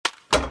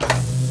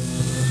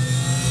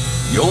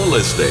You're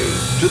listening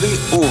to the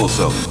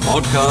Awesome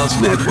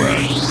Podcast Network.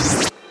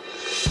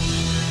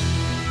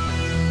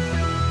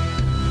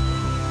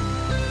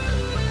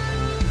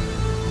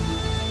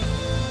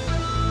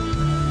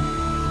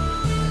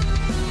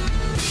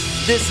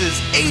 This is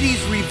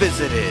 80s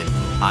Revisited.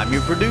 I'm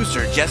your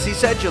producer, Jesse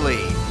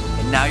Sedgley,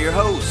 and now your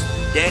hosts,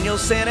 Daniel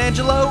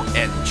Sanangelo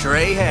and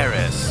Trey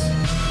Harris.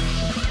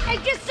 I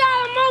just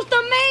saw the most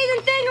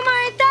amazing thing in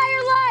my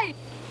entire life!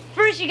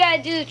 First, you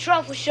gotta do the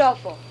truffle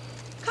shuffle.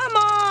 Come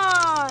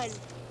on!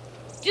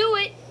 Do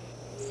it!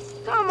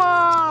 Come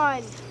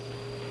on!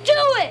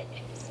 Do it!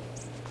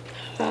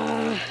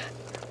 Cut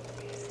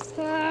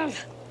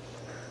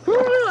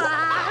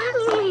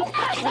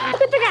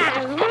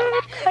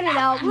it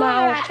out,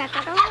 Mouse.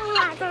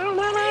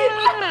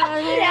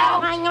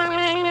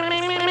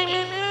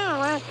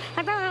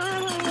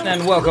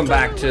 And welcome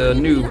back to a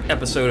new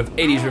episode of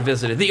 80s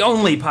Revisited, the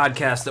only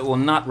podcast that will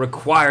not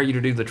require you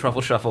to do the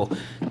truffle shuffle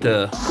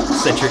to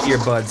set your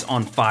earbuds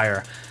on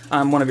fire.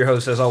 I'm one of your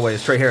hosts, as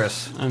always, Trey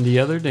Harris. I'm the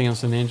other, Daniel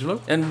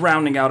Sanangelo. And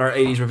rounding out our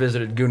 80s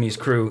Revisited Goonies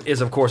crew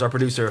is, of course, our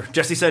producer,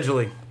 Jesse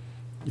Sedgley.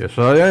 Yes,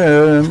 I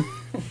am.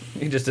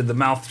 He just did the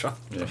mouth truffle,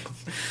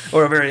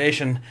 or a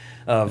variation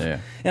of. Yeah.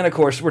 And, of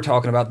course, we're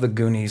talking about the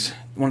Goonies,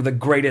 one of the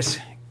greatest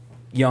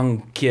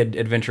young kid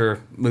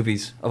adventure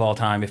movies of all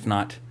time, if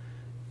not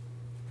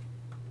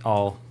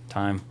all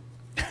time,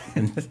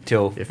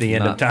 until the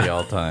end of time.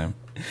 All time.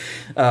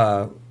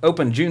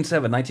 Opened June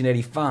 7,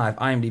 1985,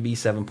 IMDb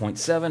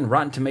 7.7,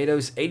 Rotten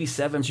Tomatoes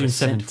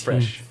 87%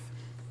 fresh.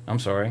 I'm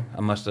sorry,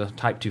 I must have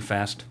typed too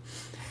fast.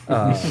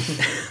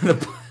 The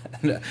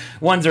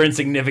ones are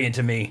insignificant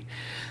to me.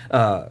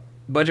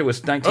 Budget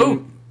was 19...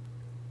 Oh!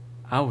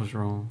 I was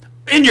wrong.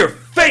 In your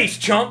face,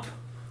 chump!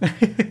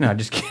 No,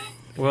 just kidding.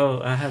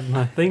 Well, I have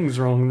my things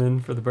wrong then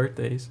for the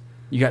birthdays.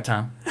 You got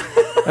time.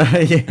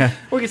 Yeah.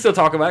 We can still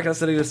talk about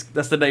it.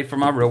 That's the day for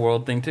my real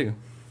world thing, too.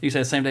 You say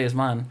the same day as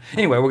mine.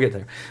 Anyway, we'll get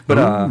there. But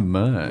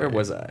where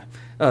was I?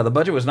 The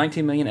budget was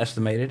 $19 million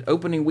estimated.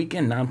 Opening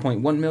weekend,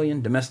 $9.1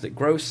 million. Domestic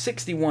gross,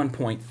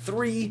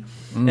 $61.3.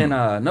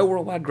 And no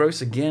worldwide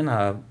gross.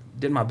 Again,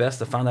 did my best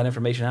to find that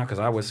information out because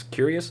I was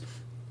curious.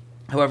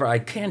 However, I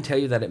can tell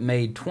you that it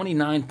made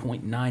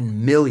 $29.9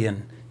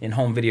 million in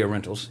home video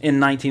rentals in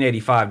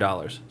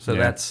 $1985. So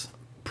that's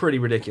pretty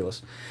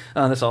ridiculous.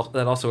 That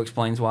also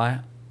explains why,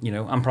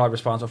 I'm probably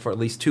responsible for at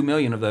least 2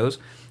 million of those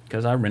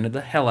because I rented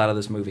the hell out of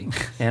this movie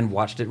and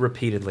watched it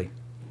repeatedly.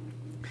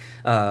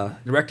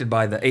 Directed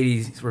by the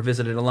 80s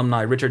Revisited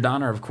alumni Richard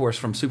Donner, of course,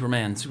 from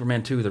Superman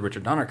 2, the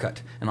Richard Donner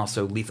cut, and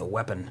also Lethal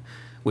Weapon,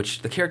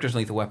 which the characters in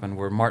Lethal Weapon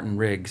were Martin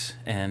Riggs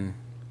and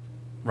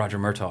Roger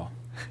Murtaugh.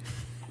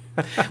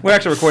 We're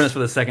actually recording this for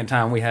the second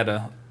time. We had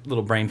a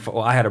little brain fart.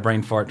 Well, I had a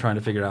brain fart trying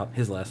to figure out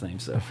his last name.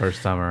 So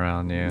first time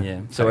around, yeah.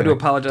 Yeah. So I do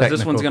apologize.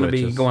 This one's going to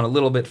be going a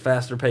little bit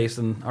faster pace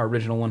than our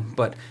original one,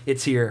 but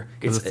it's here.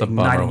 It's a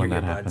bummer when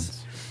your that earbuds.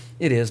 happens.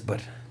 It is,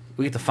 but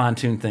we get to fine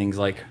tune things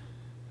like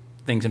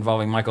things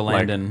involving Michael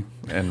Landon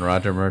and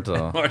Roger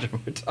Murtaugh. Roger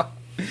Murtaugh.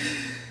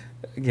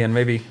 Again,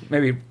 maybe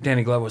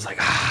Danny Glover was like,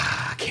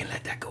 I can't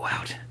let that go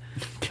out.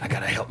 I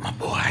gotta help my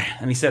boy,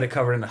 and he said it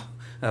covered in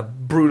a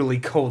brutally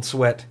cold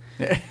sweat.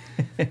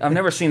 I've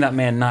never seen that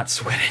man not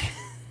sweating.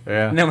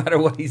 Yeah. No matter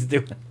what he's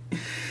doing.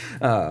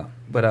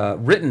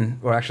 But written,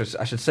 or actually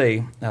I should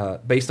say,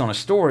 based on a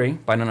story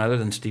by none other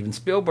than Steven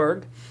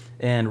Spielberg.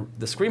 And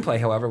the screenplay,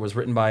 however, was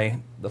written by not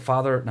the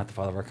father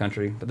of our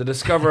country, but the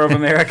discoverer of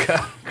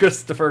America,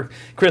 Chris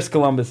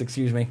Columbus,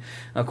 excuse me.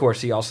 Of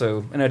course, he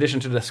also, in addition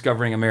to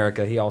discovering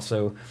America, he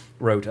also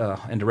wrote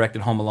and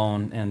directed Home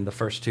Alone and the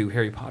first two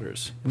Harry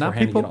Potters. Not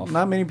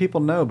many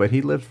people know, but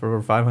he lived for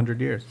over 500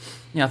 years.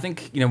 Yeah, I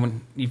think,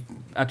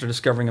 after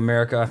discovering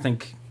America, I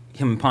think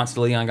him and Ponce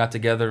de Leon got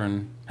together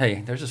and,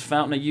 hey, there's this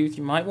fountain of youth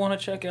you might want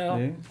to check out.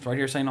 Yeah. It's right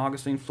here, St.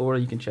 Augustine,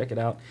 Florida. You can check it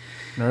out.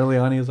 And early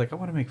on, he was like, I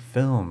want to make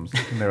films.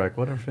 And they're like,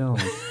 what are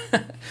films?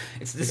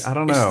 It's this. I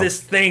don't know. It's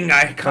this thing,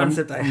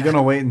 concept I have. I'm going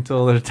to wait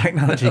until the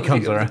technology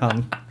comes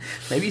around.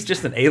 Maybe he's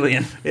just an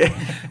alien. Yeah.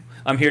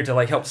 I'm here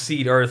to help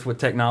seed Earth with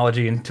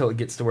technology until it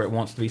gets to where it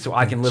wants to be, so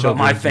I can live up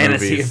my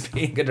fantasy of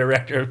being a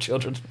director of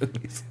children's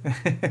movies.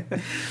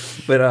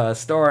 But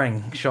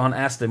starring Sean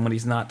Astin when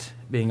he's not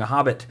being a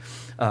hobbit.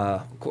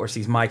 Of course,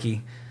 he's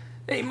Mikey.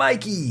 Hey,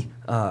 Mikey!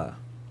 Of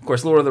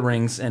course, Lord of the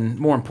Rings, and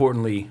more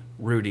importantly,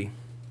 Rudy.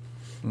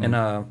 And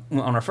on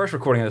our first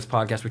recording of this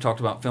podcast, we talked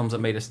about films that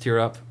made us tear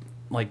up.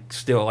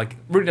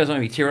 Rudy doesn't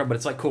make me tear up, but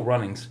it's like Cool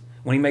Runnings.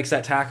 When he makes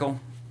that tackle,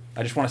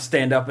 I just want to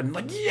stand up and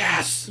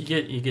yes!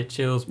 You get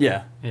chills.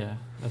 Yeah. Yeah,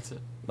 that's it.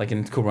 Like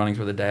in Cool Runnings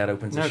where the dad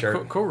opens his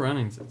shirt. Cool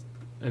Runnings,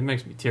 it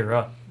makes me tear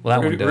up. Well,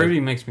 that one does.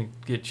 Rudy makes me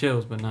get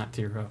chills, but not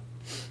tear up.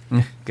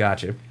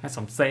 Gotcha. That's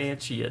some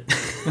sad shit.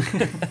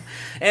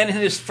 And in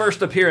his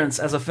first appearance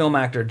as a film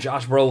actor,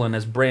 Josh Brolin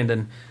as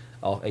Brandon,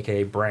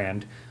 a.k.a.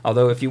 Brand.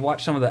 Although if you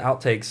watch some of the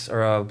outtakes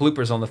or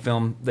bloopers on the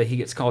film, that he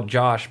gets called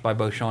Josh by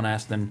both Sean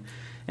Astin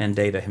and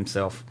Data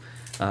himself.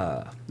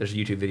 There's a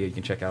YouTube video you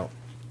can check out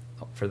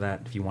for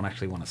that if you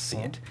actually want to see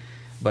it.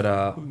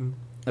 But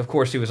of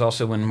course, he was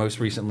also in most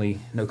recently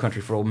No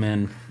Country for Old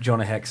Men,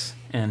 Jonah Hex,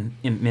 and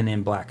Men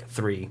in Black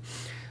 3.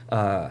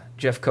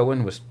 Jeff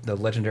Cohen was the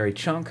legendary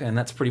Chunk, and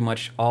that's pretty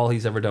much all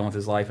he's ever done with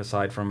his life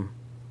aside from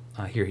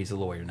here he's a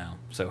lawyer now.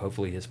 So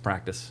hopefully his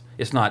practice,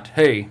 it's not,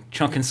 hey,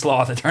 Chunk and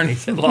Sloth,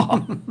 attorneys at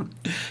law.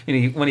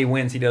 And when he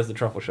wins, he does the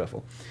truffle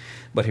shuffle.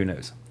 But who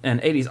knows? And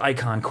 80s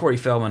icon Corey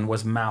Feldman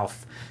was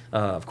Mouth.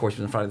 Of course,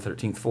 he was in Friday the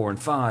 13th, 4 and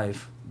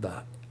 5.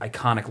 The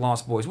iconic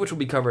Lost Boys, which will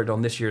be covered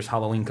on this year's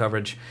Halloween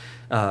coverage.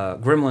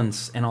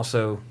 Gremlins, and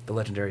also the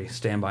legendary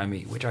Stand By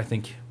Me, which I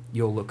think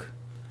you'll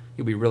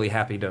be really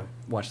happy to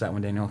watch that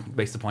one, Daniel,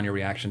 based upon your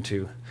reaction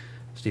to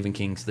Stephen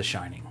King's The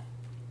Shining.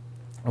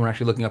 We're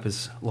actually looking up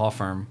his law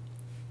firm,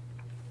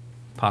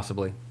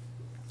 possibly.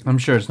 I'm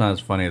sure it's not as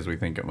funny as we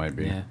think it might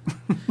be. Yeah.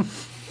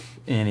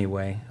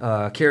 Anyway,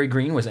 Carrie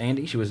Green was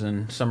Andy. She was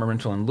in Summer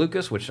Rental and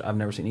Lucas, which I've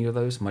never seen either of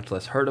those, much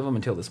less heard of them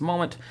until this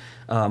moment.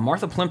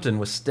 Martha Plimpton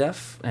was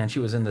Steph, and she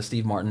was in the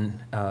Steve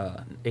Martin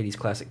 80s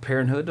classic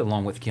Parenthood,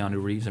 along with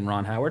Keanu Reeves and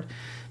Ron Howard,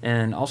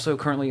 and also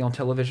currently on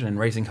television in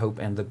Raising Hope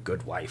and The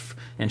Good Wife.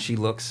 And she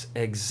looks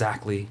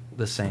exactly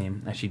the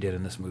same as she did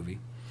in this movie.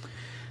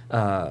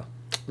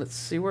 Let's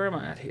see, where am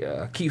I at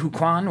here? Ke Huy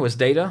Quan was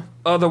Data,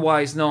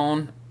 otherwise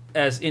known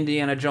as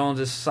Indiana Jones'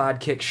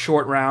 sidekick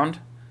Short Round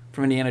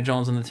from Indiana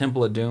Jones and the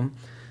Temple of Doom.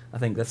 I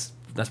think that's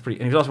pretty.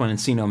 And he was also in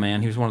Encino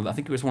Man. He was I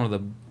think he was one of the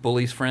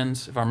bully's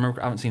friends, if I remember.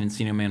 I haven't seen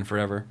Encino Man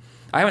forever.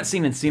 I haven't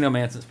seen Encino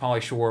Man since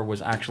Pauly Shore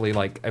was actually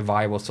like a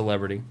viable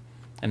celebrity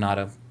and not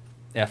a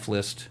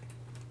F-list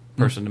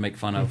person to make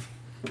fun of.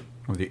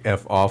 Or the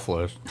F-off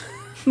list.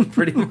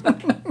 Pretty much.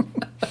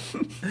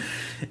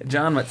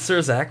 John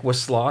Matsurzak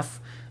was Sloth,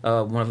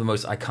 one of the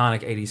most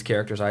iconic 80s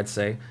characters, I'd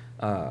say.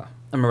 I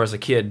remember as a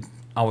kid,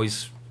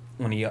 always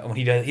when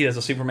he does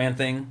a Superman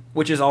thing,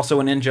 which is also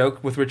an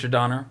in-joke with Richard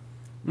Donner,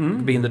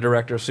 being the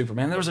director of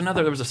Superman. There was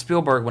a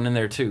Spielberg one in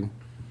there too.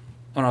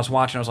 When I was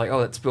watching, I was like, oh,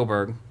 that's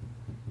Spielberg.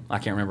 I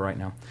can't remember right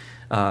now.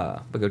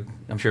 But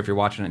I'm sure if you're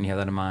watching it and you have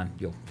that in mind,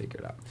 you'll figure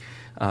it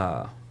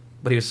out.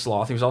 But he was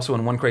Sloth. He was also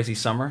in One Crazy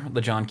Summer,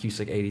 the John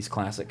Cusack 80s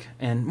classic.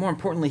 And more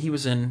importantly, he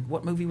was in,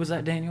 what movie was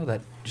that, Daniel,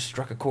 that just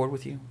struck a chord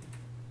with you?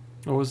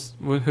 Who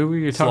were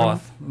you talking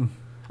Sloth. about?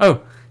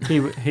 Oh,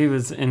 he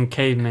was in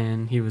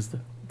Caveman. He was the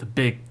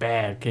big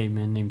bad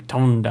caveman named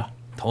Tonda.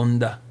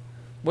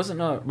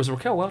 Was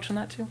Raquel Welch in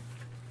that too?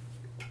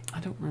 I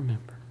don't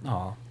remember.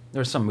 Oh, there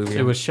was some movie.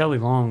 It was Shelley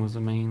Long was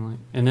the main,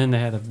 and then they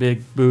had a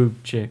big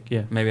boob chick.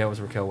 Yeah, maybe that was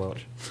Raquel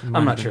Welch.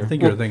 I'm not sure. I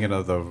think you're thinking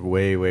of the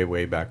way, way,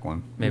 way back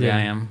one. Maybe Yeah.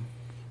 I am.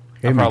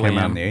 Caveman came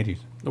out in the 80s.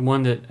 the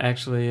one that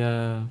actually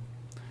Andy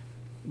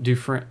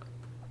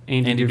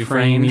Andy Dufresne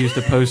Dufresne. used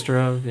a poster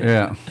of.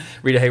 Yeah.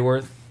 Rita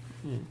Hayworth.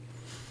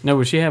 No,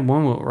 but she had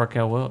one with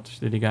Raquel Welch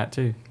that he got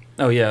too.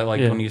 Oh yeah,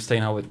 like Yeah. when you were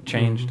saying how it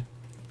changed.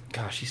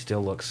 Gosh, she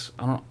still looks.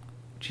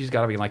 She's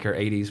got to be in like her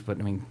 80s, but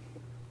I mean,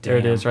 There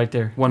it damn. is, right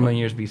there. 1 million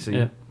years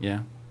BC. Yeah.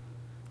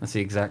 That's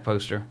the exact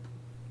poster.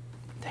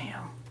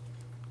 Damn.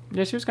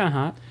 Yeah, she was kind of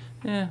hot.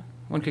 Yeah.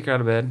 Wouldn't kick her out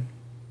of bed.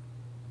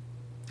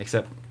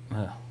 Except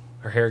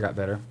her hair got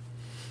better.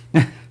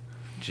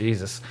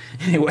 Jesus.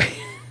 Anyway,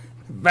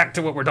 back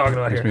to what we're talking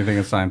about Makes here. me think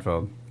of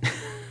Seinfeld.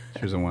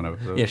 She was in one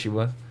episode. Yeah, she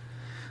was.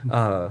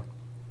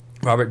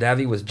 Robert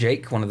Davi was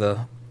Jake, one of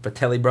the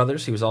Fratelli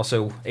brothers. He was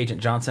also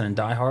Agent Johnson in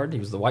Die Hard. He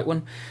was the white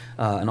one.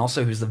 And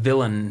also he was the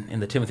villain in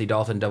the Timothy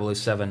Dalton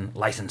 007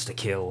 License to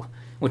Kill,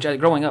 which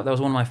growing up, that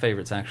was one of my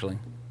favorites, actually.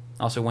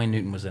 Also, Wayne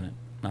Newton was in it.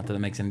 Not that it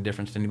makes any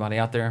difference to anybody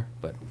out there,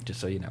 but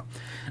just so you know.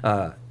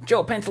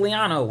 Joe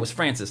Pantoliano was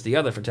Francis, the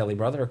other Fratelli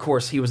brother. Of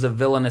course, he was the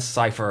villainous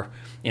Cypher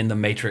in The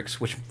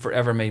Matrix, which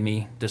forever made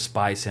me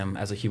despise him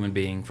as a human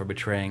being for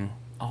betraying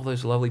all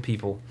those lovely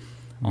people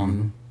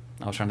on...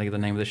 I was trying to think of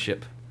the name of the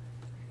ship.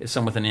 It's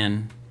some with an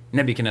N.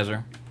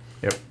 Nebuchadnezzar.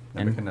 Yep.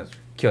 And Nebuchadnezzar.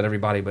 killed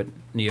everybody but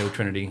Neo,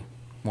 Trinity,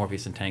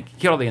 Morpheus, and Tank.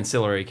 Killed all the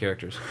ancillary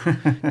characters.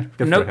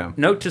 Good for him.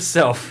 Note to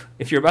self,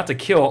 if you're about to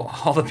kill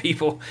all the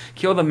people,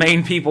 kill the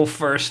main people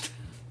first.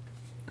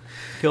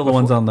 Kill the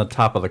ones on the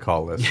top of the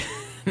call list.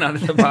 Not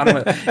at the bottom.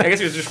 I guess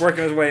he was just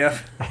working his way up.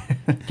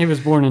 He was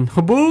born in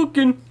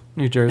Hoboken,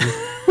 New Jersey.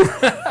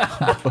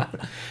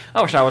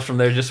 I wish I was from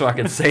there just so I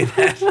could say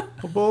that.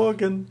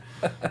 Hoboken.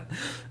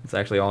 It's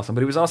actually awesome.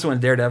 But he was also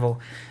in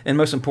Daredevil, and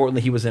most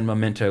importantly, he was in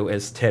Memento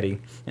as Teddy.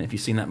 And if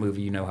you've seen that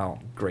movie, you know how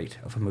great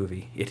of a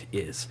movie it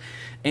is.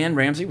 Anne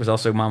Ramsey was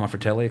also Mama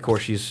Fratelli. Of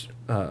course, she's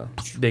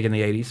big in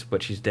the 80s,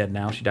 but she's dead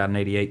now. She died in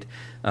 88.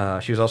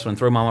 She was also in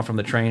Throw Mama from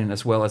the Train,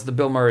 as well as the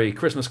Bill Murray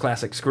Christmas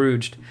classic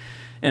Scrooged.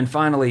 And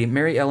finally,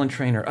 Mary Ellen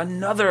Trainor,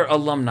 another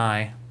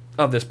alumni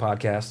of this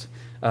podcast.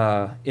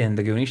 In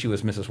The Goonies, she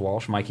was Mrs.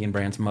 Walsh, Mikey and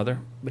Brand's mother.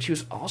 But she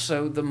was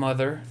also the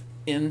mother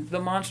in The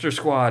Monster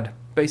Squad.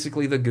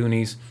 Basically the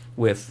Goonies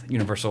with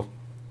Universal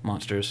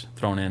monsters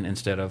thrown in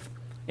instead of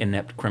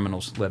inept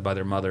criminals led by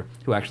their mother,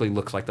 who actually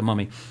looks like the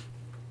Mummy.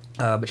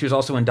 But she was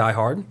also in Die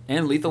Hard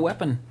and Lethal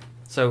Weapon.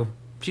 So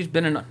she's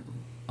been in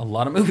a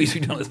lot of movies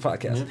we've done on this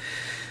podcast.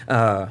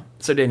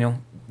 So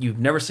Daniel, you've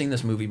never seen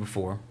this movie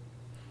before.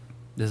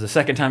 This is the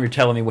second time you're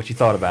telling me what you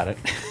thought about it.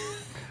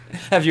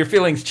 Have your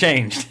feelings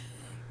changed?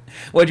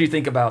 What did you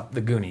think about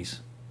the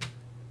Goonies?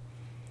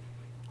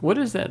 What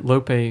is that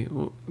Lope?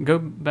 Go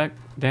back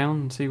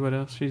down and see what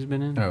else she's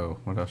been in. Oh,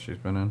 what else she's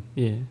been in?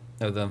 Yeah.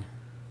 Oh,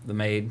 the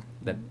maid.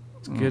 That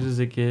As good as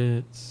it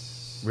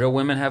gets. real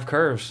women have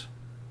curves.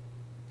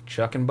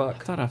 Chuck and I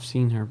Buck. thought I've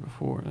seen her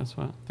before. That's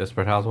why.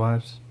 Desperate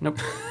Housewives? Nope.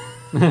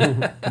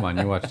 Come on,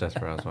 you watch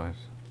Desperate Housewives.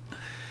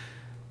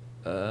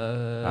 I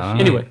don't know.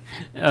 Anyway,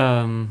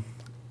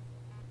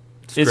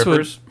 this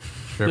would, Strippers.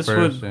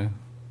 Strippers, yeah.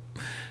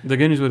 The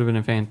Goonies would have been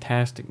a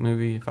fantastic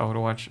movie if I would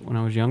have watched it when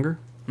I was younger.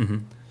 Mm-hmm.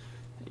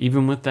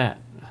 Even with that,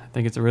 I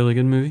think it's a really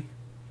good movie.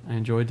 I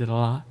enjoyed it a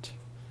lot.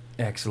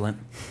 Excellent.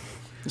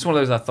 It's one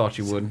of those I thought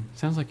you would.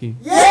 Sounds like you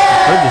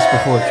heard this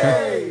before,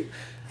 Trey.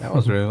 That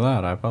was really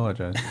loud. I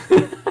apologize.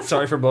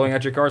 Sorry for blowing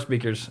out your car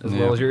speakers as Yeah.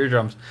 well as your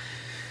eardrums.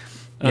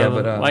 Yeah,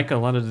 but like a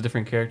lot of the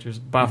different characters,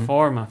 by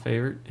far my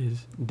favorite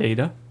is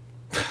Data.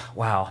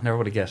 wow, never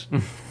would have guessed.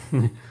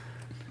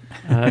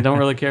 I don't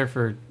really care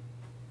for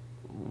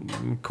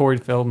Corey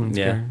Feldman's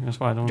Yeah. character. That's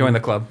why I don't Join the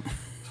club.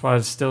 That's why I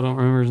still don't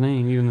remember his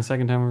name, even the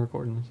second time we're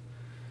recording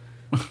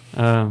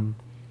this.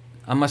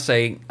 I must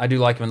say I do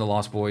like him in The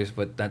Lost Boys,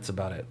 but that's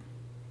about it.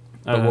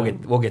 But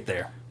we'll get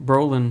there.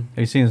 Brolin. Have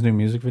you seen his new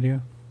music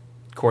video?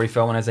 Corey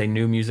Feldman has a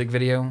new music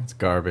video. It's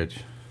garbage.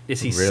 Is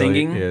he really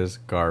singing, is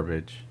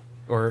garbage.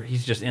 or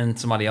he's just in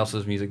somebody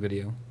else's music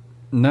video?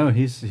 No,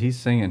 he's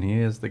singing. He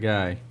is the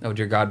guy. Oh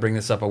dear God, bring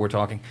this up while we're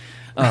talking.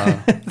 What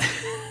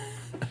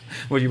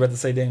were you about to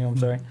say, Daniel? I'm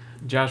sorry.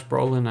 Josh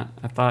Brolin,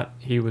 I thought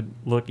he would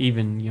look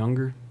even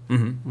younger,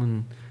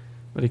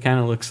 but he kind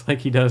of looks like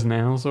he does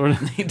now, sort of.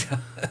 He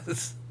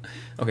does.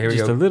 Okay, here we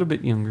Just go. a little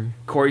bit younger.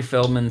 Corey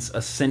Feldman's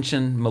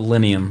Ascension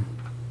Millennium.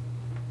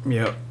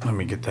 Yep. Let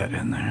me get that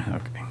in there.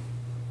 Okay.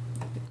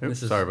 Oops,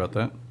 This is- sorry about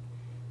that.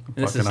 I'm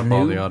This fucking is up new.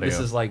 all the audio. This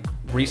is like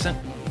recent.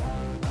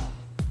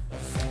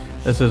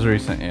 This is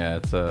recent. Yeah,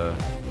 it's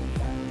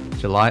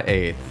July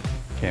 8th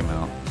came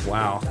out.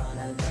 Wow.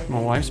 My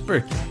wife's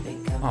birthday.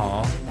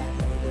 Aw.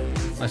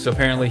 So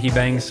apparently he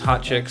bangs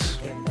hot chicks.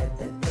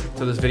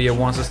 So this video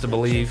wants us to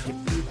believe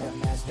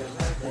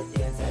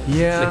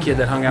Yeah. the kid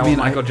that hung out with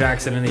Michael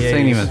Jackson in the This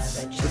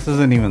 80s. this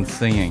isn't even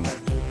singing.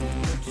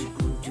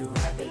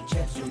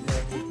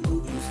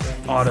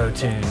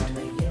 Auto-tuned.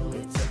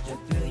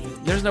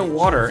 There's no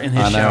water in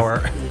his I know.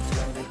 shower.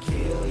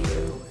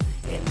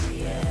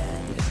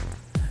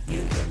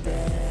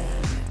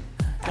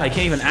 God, he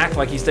can't even act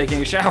like he's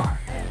taking a shower.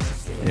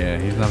 Yeah,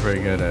 he's not very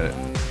good at it.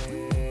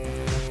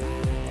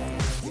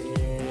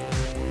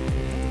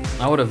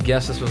 I would have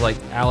guessed this was like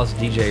Alice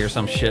DJ or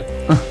some shit.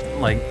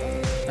 Like,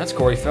 that's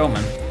Corey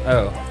Feldman.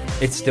 Oh,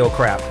 it's still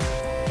crap.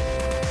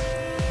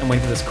 I'm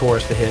waiting for this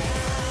chorus to hit.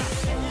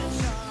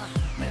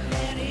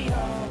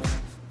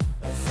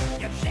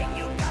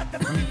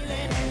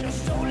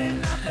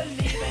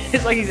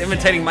 It's like he's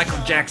imitating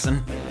Michael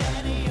Jackson.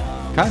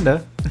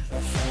 Kinda.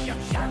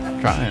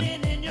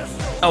 Trying.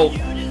 Oh,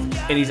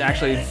 and he's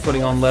actually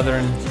putting on leather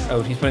and...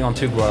 Oh, he's putting on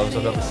 2 gloves, I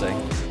was about to say.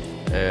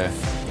 Yeah.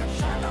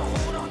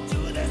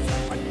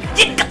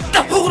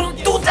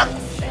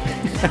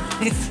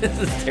 This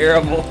is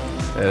terrible.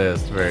 It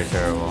is very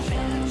terrible.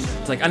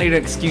 It's like, I need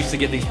an excuse to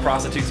get these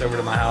prostitutes over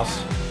to my house.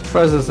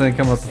 Surprised this didn't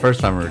come up the first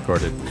time we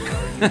recorded.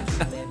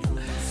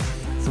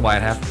 That's why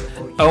it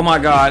happened. Oh my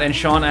God, and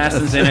Sean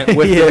Astin's in it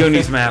with Yeah. the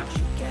Goonies map.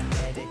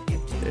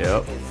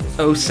 Yep.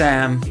 Oh,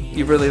 Sam,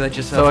 you really let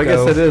yourself So I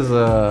go. guess it is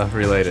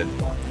related.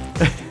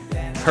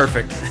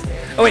 Perfect.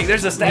 Oh wait,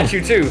 there's a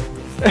statue too.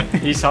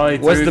 You saw he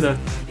What's threw the-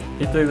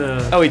 he threw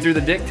the... Oh, he threw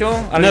the dick to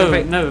him? I don't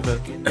even no, pay-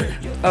 the...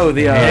 Oh,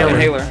 the Inhaler.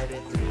 inhaler.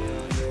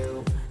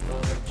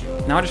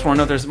 Now I just want to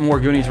know if there's more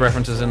Goonies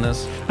references in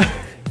this.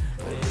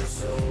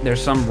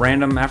 There's some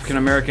random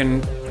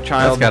African-American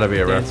child That's got to be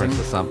a dancing. reference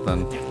to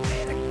something.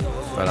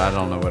 But I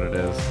don't know what it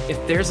is. If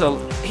there's a...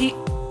 Of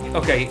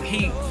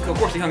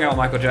course he hung out with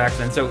Michael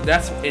Jackson, so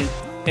that's... And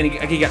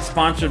he got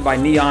sponsored by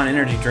Neon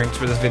energy drinks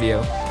for this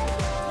video.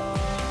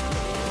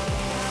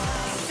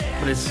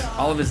 But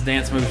all of his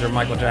dance moves are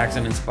Michael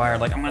Jackson inspired.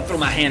 Like, I'm gonna throw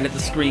my hand at the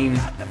screen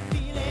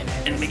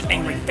and make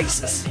angry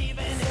faces.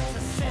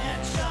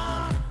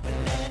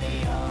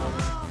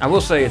 I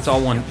will say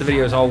the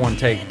video is all one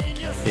take.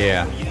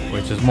 Yeah,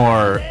 which is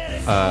more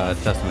a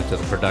testament to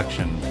the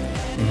production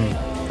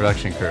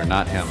crew,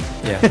 not him.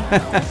 Yeah.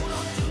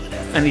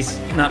 And he's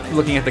not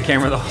looking at the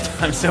camera the whole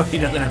time, so he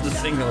doesn't have to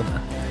sing the whole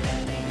time.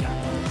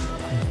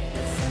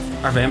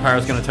 Our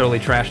vampire's gonna totally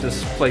trash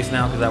this place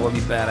now, because that would be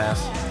badass.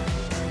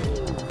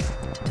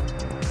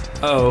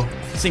 Uh-oh,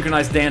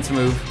 synchronized dance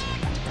move.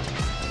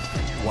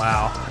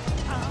 Wow.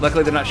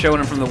 Luckily they're not showing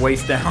him from the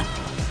waist down.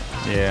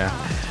 Yeah.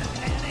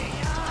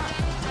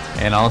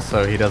 And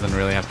also, he doesn't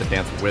really have to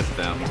dance with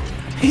them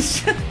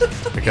He's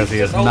just, because he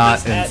is holding not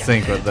his in hat.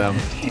 sync with them.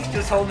 He's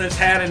just holding his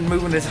hat and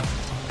moving his...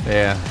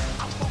 Yeah.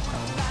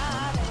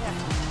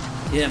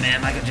 Yeah,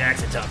 man, Michael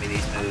Jackson taught me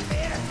these moves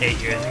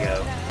 8 years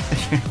ago.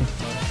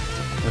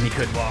 When he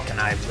couldn't walk and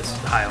I was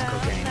high on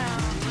cocaine.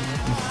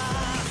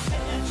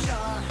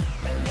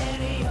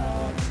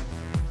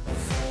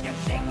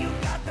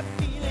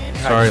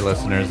 Sorry,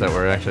 listeners, that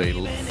we're actually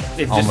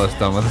almost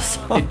done with this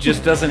song. It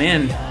just doesn't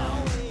end.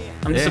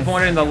 I'm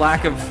disappointed in the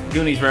lack of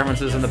Goonies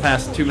references in the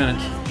past 2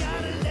 minutes.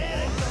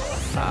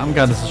 I'm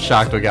kind of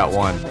shocked we got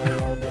one.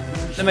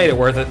 They made it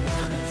worth it.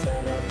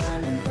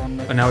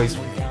 But now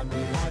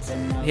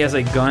he has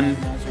a gun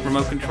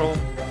remote control,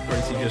 or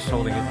is he just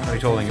holding it? Or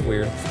he's holding it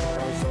weird.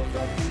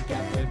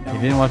 He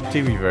didn't watch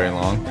TV very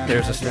long.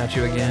 There's a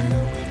statue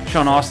again.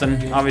 Sean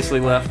Austin obviously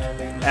left.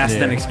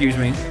 Aston, excuse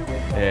me.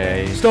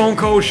 Yeah. Stone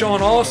Cold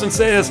Sean Austin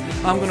says,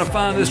 "I'm gonna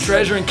find this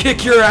treasure and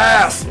kick your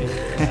ass."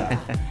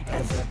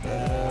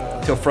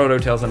 Till Frodo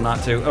tells him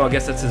not to. Oh, I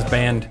guess that's his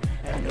band.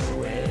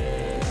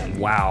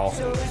 Wow.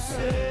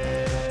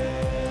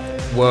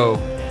 Whoa.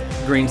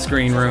 Green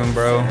screen room,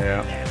 bro.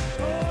 Yeah.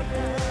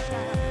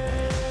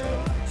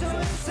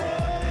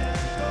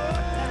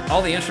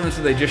 All the instruments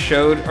that they just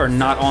showed are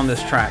not on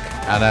this track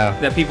I know.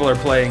 that people are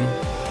playing.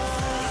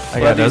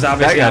 That But he's guy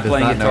obviously not does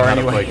playing not know guitar how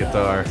to anyway. play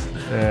guitar.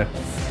 Yeah.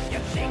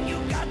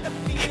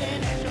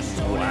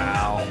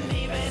 Wow.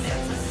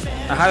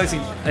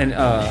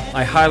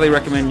 I highly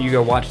recommend you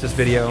go watch this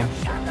video.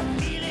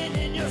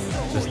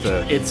 Just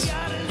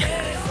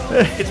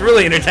It's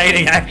really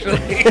entertaining,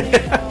 actually.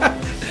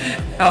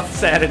 How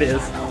sad it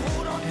is.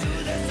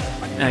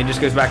 And he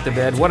just goes back to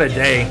bed. What a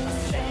day.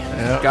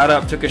 Yep. Got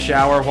up, took a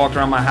shower, walked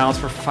around my house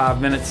for 5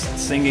 minutes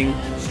singing,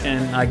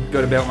 and I go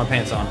to bed with my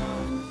pants on.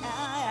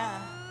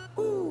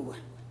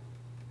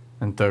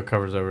 And throw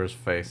covers over his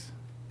face.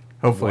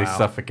 Hopefully Wow.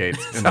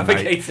 suffocates in the night.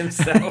 Suffocates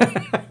himself.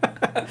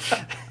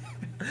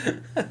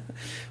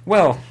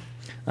 Well,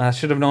 I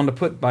should have known to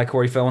put by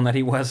Corey Feldman that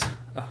he was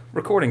a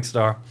recording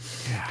star.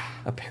 Yeah.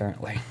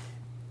 Apparently.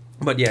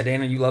 But yeah,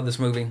 Dana, you love this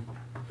movie.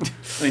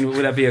 I mean,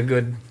 would that be a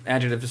good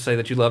adjective to say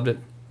that you loved it?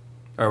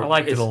 Or I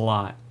liked it is- a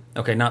lot.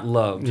 Okay, not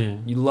loved. Yeah.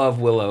 You love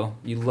Willow.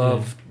 You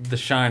love The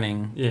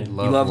Shining. Yeah. You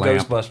Love love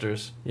Lamp.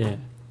 Ghostbusters. Yeah.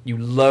 You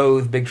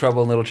loathe Big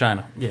Trouble in Little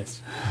China.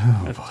 Yes.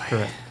 Oh, That's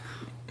correct.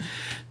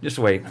 Just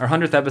wait. Our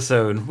 100th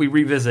episode, we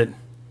revisit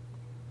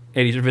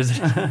 80s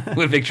Revisited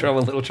with Big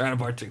Trouble in Little China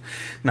Part 2.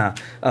 Nah.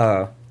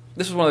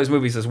 This was one of those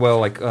movies as well.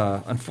 Like,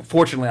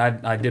 unfortunately,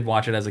 I did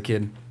watch it as a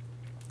kid.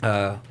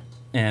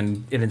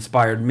 And it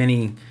inspired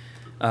many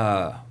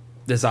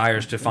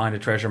desires to find a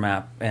treasure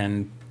map.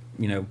 And,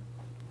 you know,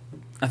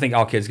 I think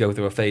all kids go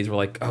through a phase where,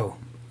 like, oh,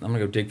 I'm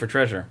going to go dig for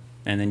treasure.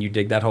 And then you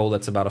dig that hole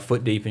that's about a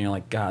foot deep, and you're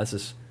like, God,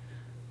 this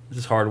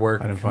is hard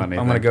work. I didn't find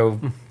I'm going to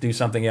anything. go do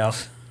something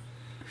else.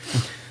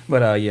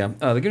 But, yeah,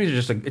 The Goonies are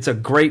just it's a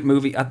great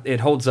movie. It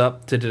holds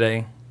up to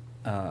today.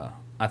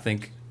 I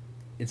think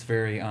it's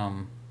very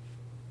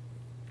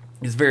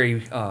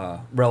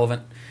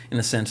relevant in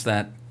the sense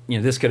that, you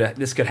know, this could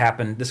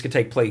happen. This could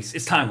take place.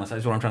 It's timeless.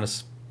 That's what I'm trying to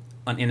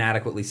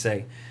inadequately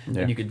say.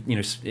 Yeah. You could, you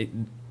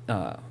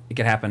know, it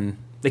could happen.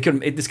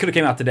 This could have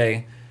came out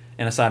today,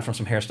 and aside from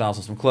some hairstyles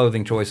and some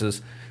clothing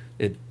choices,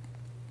 it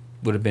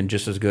would have been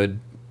just as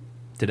good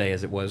today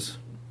as it was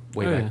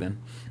way back then.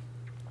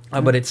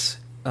 But it's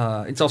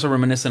also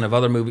reminiscent of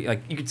other movies.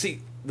 Like, you could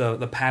see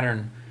the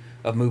pattern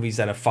of movies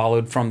that have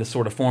followed from this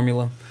sort of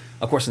formula.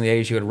 Of course, in the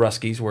 80s, you had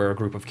Ruskies, where a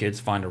group of kids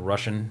find a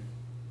Russian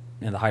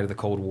in the height of the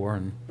Cold War,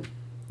 and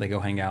they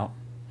go hang out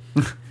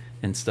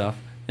and stuff.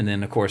 And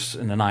then, of course,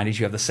 in the 90s,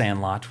 you have The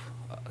Sandlot,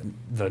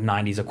 the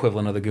 90s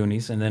equivalent of the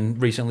Goonies. And then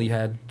recently you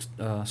had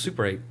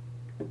Super 8,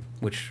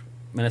 which,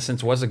 in a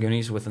sense, was the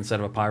Goonies with, instead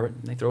of a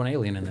pirate, they throw an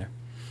alien in there.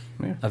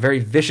 Yeah. A very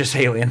vicious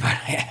alien, but I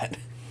had.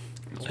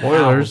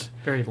 Spoilers. Loud.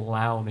 Very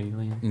loud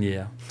alien.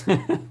 Yeah.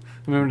 I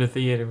remember the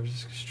theater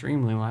was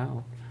extremely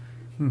loud.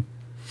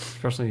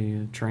 Especially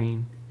the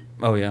train.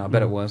 Oh, yeah, I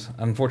bet it was.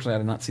 Unfortunately, I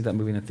did not see that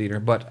movie in the theater,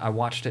 but I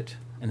watched it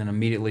and then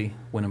immediately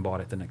went and bought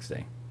it the next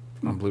day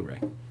on Blu-ray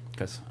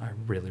because I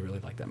really, really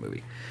like that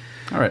movie.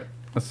 All right.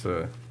 Let's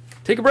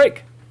Take a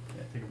break.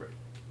 yeah, take a break.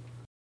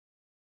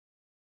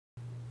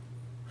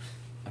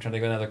 I'm trying to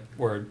think of another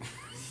word.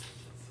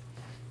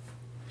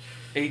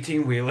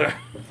 18-wheeler.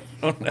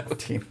 Oh, no.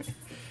 See,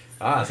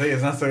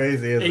 it's not so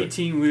easy, is it?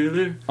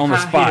 18-wheeler. On the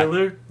spot.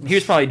 High-heeler. He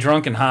was probably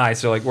drunk and high,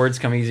 so, like, words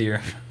come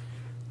easier.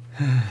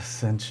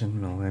 Ascension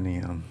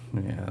Millennium.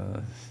 Yeah,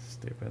 that's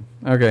stupid.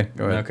 Okay,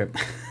 go ahead. Okay.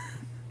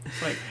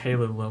 It's like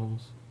Halo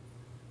levels.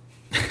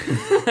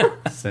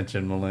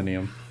 Ascension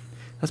Millennium.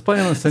 Let's play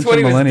on That's Ascension what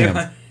he was Millennium.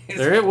 doing.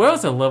 There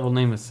was a level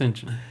named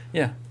Ascension.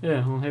 Yeah.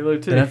 Yeah, on Halo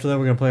 2. Then after that,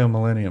 we're gonna play on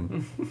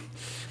Millennium.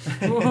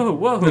 Whoa,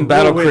 whoa. Then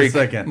Battle wait a Creek.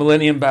 second.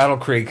 Millennium Battle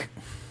Creek.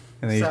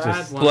 And then he's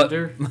just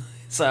Sidewinder.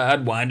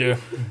 Sidewinder.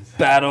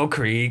 Battle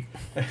Creek.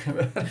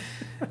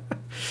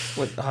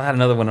 What? I had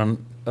another one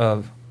on.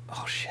 Oh,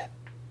 shit.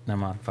 Never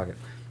mind. Fuck it.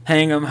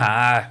 Hang 'em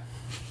high.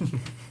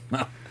 No.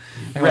 I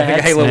think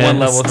Rat's Halo 1 Nest.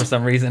 level for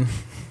some reason.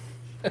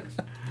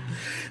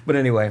 But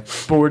anyway,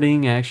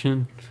 Sporting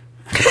action.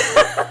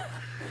 I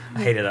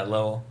hated that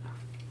level.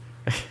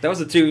 That was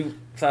the two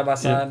side by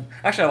side.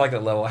 Actually, I like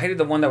that level. I hated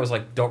the one that was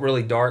like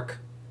really dark.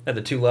 Had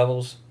the two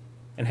levels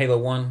in Halo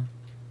 1.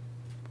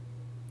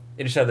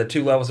 It just had the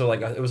two levels of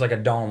it was like a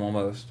dome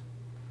almost.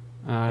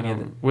 I Any of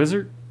don't.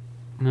 Wizard?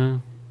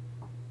 No.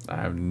 I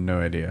have no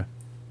idea.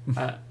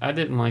 I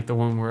didn't like the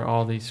one where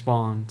all these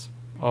spawns,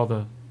 all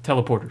the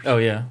teleporters. Oh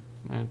yeah,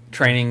 I,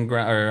 training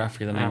ground, or I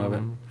forget the name of it.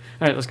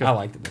 All right, let's go. I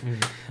liked it.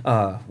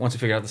 Once we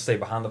figured out to stay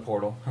behind the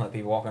portal, and let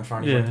people walk in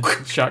front of you.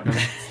 Yeah, shotgun.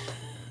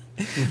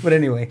 But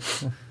anyway,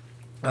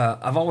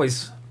 I've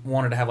always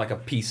wanted to have like a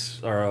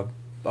piece or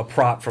a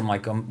prop from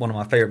like one of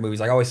my favorite movies.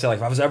 Like I always say, like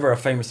if I was ever a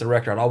famous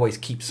director, I'd always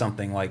keep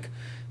something. Like,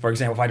 for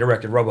example, if I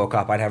directed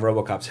RoboCop, I'd have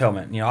RoboCop's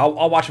helmet. You know,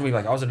 I'll watch a movie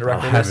like I was a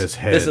director. I'll have his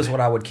head. This is what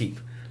I would keep.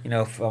 You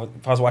know, if I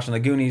was watching the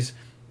Goonies,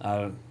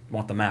 I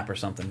want the map or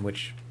something,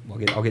 which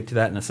I'll get to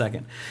that in a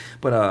second.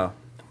 But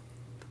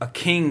a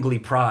kingly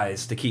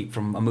prize to keep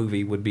from a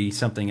movie would be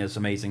something as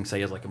amazing,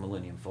 say, as like a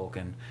Millennium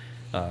Falcon,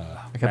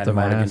 kept the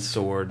mask.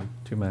 sword,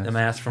 Two masks. the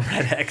mask from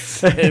Red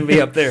X, it'd be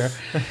up there.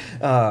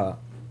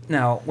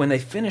 Now, when they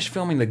finished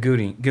filming the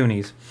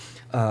Goonies,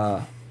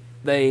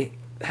 they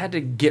had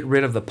to get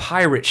rid of the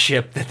pirate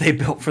ship that they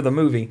built for the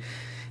movie,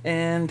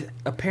 and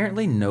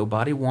apparently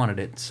nobody wanted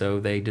it, so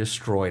they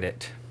destroyed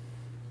it.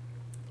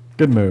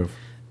 Good move.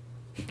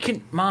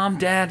 Mom,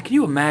 Dad, can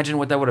you imagine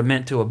what that would have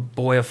meant to a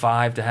boy of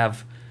 5 to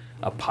have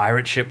a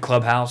pirate ship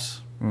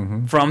clubhouse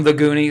from the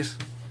Goonies?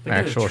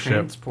 Actual ship.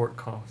 Transport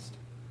cost.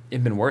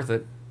 It'd been worth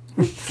it.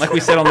 Like we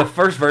said on the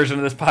first version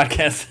of this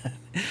podcast,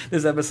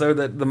 this episode,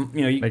 that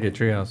Make a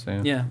treehouse,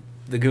 yeah. yeah,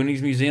 the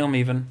Goonies Museum,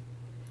 even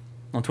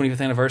on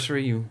 25th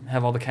anniversary, you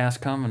have all the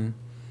cast come and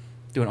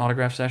do an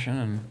autograph session,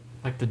 and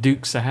Like the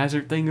Dukes of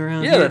Hazzard thing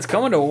around yeah, here? that's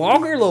coming to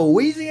Walker,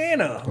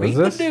 Louisiana. Meet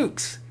the this?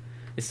 Dukes.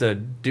 It's the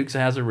Dukes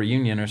of Hazzard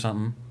reunion or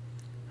something.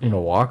 In a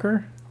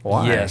Walker?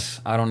 Why?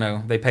 Yes, I don't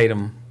know. They paid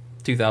him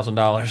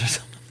 $2,000 or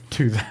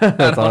something.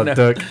 That's all it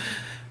took.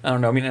 I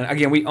don't know. I mean,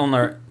 again, we on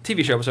our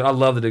TV show episode, I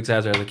love the Dukes of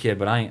Hazzard as a kid,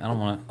 but I don't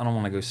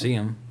want to go see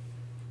him.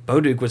 Bo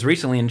Duke was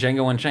recently in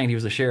Django Unchained. He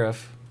was the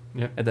sheriff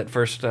at that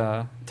first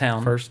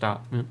town. First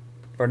stop. Yep.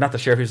 Or not the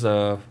sheriff. He's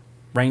the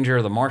ranger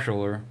or the marshal,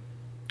 or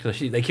because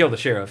they killed the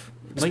sheriff.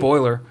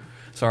 Spoiler.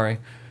 Sorry.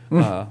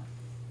 But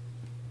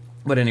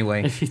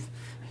anyway,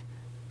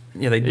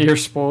 yeah, You're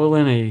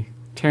spoiling a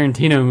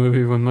Tarantino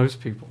movie when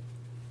most people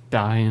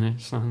die in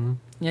it. Something.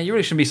 Yeah, you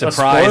really shouldn't be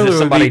surprised if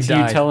somebody would be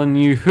died. telling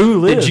you who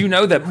lived. Did you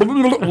know that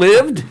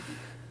lived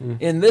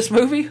in this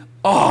movie?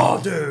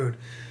 Oh, dude,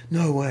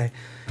 no way.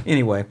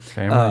 Anyway,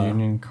 Family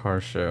Union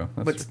Car Show.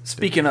 That's but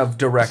speaking of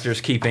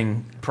directors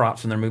keeping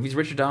props in their movies,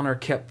 Richard Donner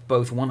kept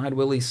both One-Eyed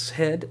Willie's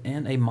head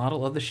and a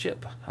model of the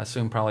ship. I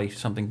assume probably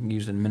something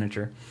used in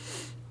miniature.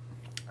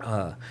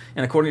 And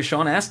according to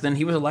Sean Astin,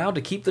 he was allowed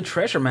to keep the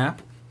treasure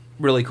map.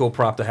 Really cool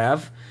prop to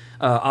have.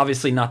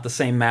 Obviously not the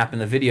same map in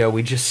the video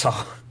we just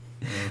saw.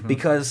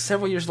 Because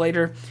several years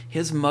later,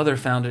 his mother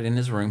found it in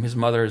his room. His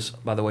mother,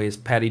 by the way, is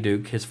Patty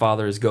Duke. His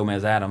father is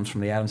Gomez Addams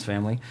from the Addams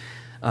Family.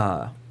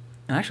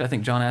 And actually, I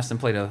think John Astin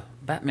played a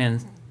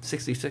Batman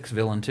 66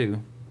 villain,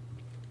 too.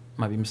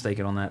 Might be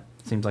mistaken on that.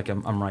 Seems like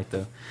I'm right,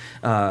 though.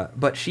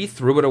 But she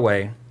threw it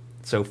away.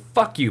 So,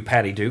 fuck you,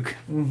 Patty Duke.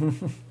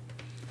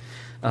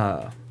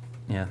 Yeah.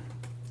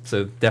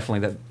 So,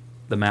 definitely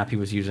the map he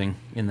was using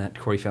in that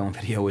Corey Feldman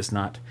video is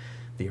not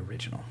the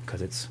original,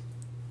 because it's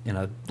in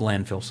a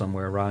landfill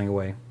somewhere, rotting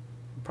away.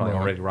 Probably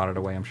already rotted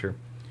away, I'm sure.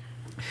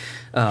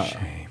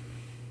 shame.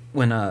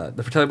 When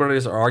the Fratelli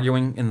brothers are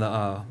arguing in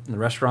the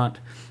restaurant,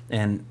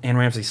 and Anne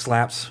Ramsey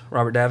slaps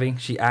Robert Davi,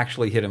 she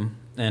actually hit him.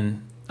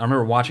 And I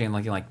remember watching it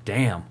and like,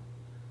 damn.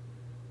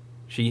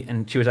 She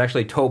was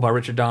actually told by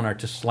Richard Donner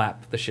to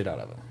slap the shit out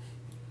of him.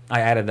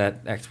 I added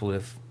that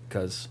expletive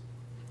because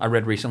I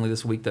read recently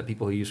this week that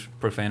people who use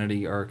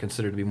profanity are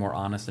considered to be more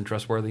honest and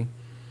trustworthy.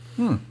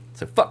 So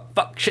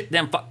fuck, shit,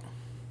 damn, fuck.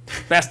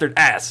 Bastard,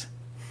 ass,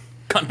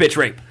 cunt, bitch,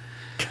 rape.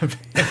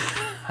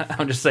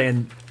 I'm just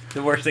saying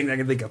the worst thing I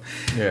can think of.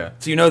 Yeah.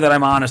 So you know that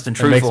I'm honest and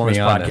truthful in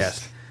this honest.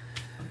 podcast.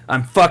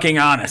 I'm fucking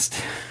honest.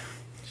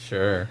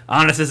 Sure.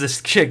 Honest as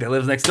this chick that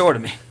lives next door to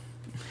me.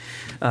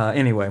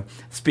 Anyway,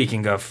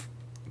 speaking of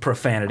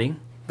profanity,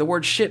 the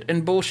word shit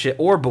and bullshit,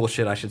 or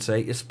bullshit I should say,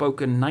 is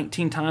spoken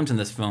 19 times in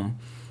this film,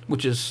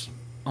 which is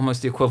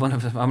almost the equivalent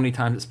of how many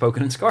times it's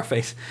spoken in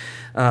Scarface.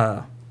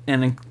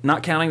 And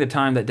not counting the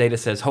time that Data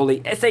says,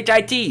 holy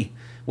S-H-I-T,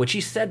 which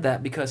he said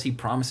that because he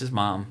promised his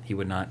mom he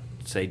would not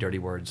say dirty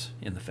words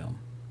in the film.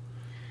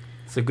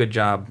 It's a good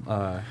job,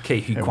 Kei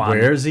Hu And Kwan.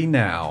 where is he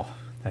now?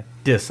 That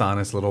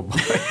dishonest little boy.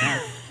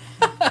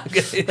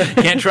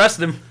 Can't trust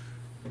him.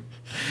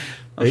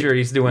 I'm sure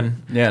he's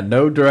doing... Yeah,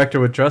 no director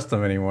would trust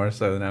him anymore,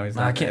 so now he's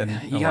not I can't.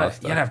 getting You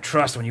gotta have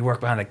trust when you work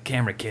behind the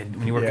camera, kid.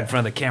 When you work in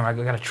front of the camera,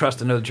 I gotta trust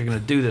to know that you're gonna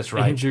do this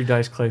right. Andrew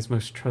Dice Clay's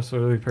most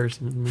trustworthy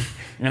person in the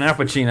And Al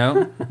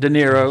Pacino, De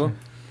Niro,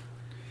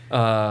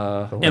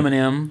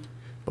 Eminem.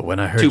 But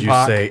when I heard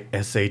Tupac, you say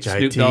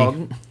S-H-I-T, Snoop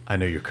Dogg. I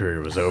knew your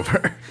career was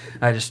over.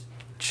 I just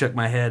shook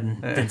my head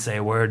and didn't say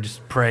a word,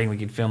 just praying we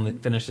could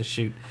finish the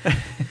shoot.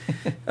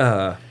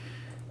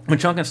 When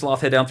Chunk and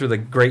Sloth head down through the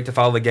grate to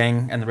follow the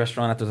gang and the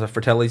restaurant after the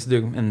Fratellis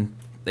do, and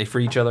they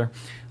free each other,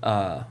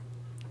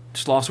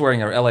 Sloth's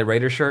wearing a LA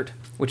Raiders shirt,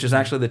 which is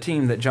actually the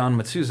team that John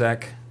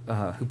Matsuzak,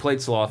 who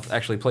played Sloth,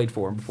 actually played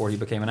for before he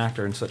became an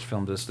actor in such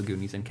films as The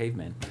Goonies and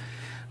Caveman.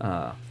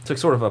 So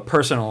it's sort of a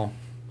personal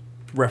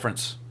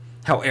reference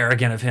How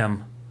arrogant of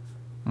him.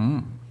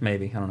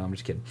 Maybe. I don't know. I'm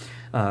just kidding.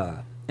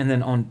 And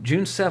then on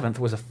June 7th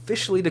was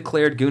officially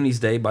declared Goonies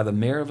Day by the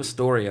mayor of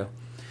Astoria,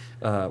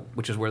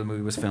 which is where the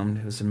movie was filmed.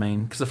 It was in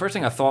Maine. Because the first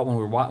thing I thought when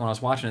I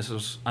was watching this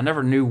was I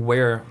never knew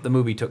where the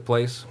movie took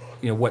place.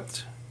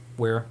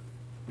 Where,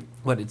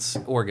 but it's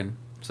Oregon.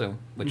 So,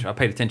 which I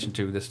paid attention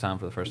to this time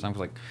for the first time.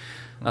 Cause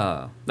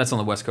that's on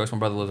the West Coast. My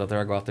brother lives out there.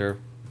 I go out there,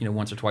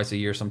 once or twice a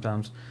year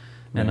sometimes.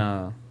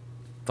 And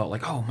thought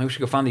like, oh, maybe we should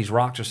go find these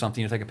rocks or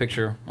something, take a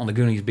picture on the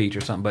Goonies beach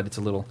or something, but it's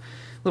a little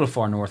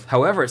far north.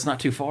 However, it's not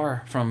too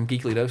far from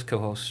Geekly Dose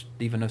co-host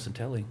Steven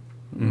Nocentelli.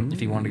 If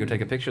he wanted to go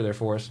take a picture there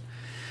for us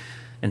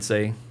and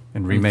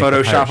remake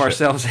Photoshop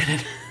ourselves in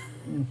it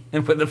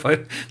and put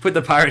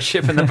the pirate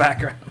ship in the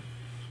background.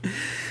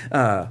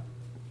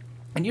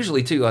 And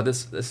usually too,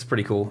 this is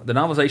pretty cool. The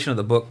novelization of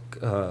the book,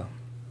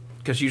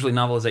 because usually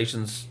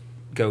novelizations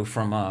go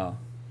from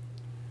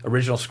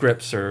original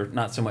scripts or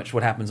not so much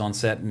what happens on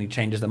set and any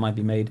changes that might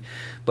be made.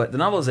 But the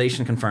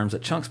novelization confirms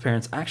that Chunk's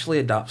parents actually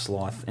adopt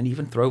Sloth and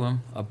even throw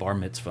him a bar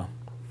mitzvah.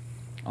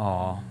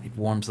 Aw, it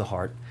warms the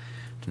heart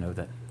to know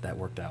that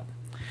worked out.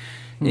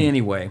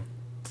 Anyway,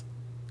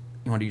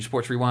 you want to do your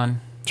sports rewind?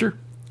 Sure.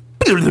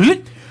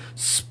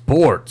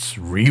 Sports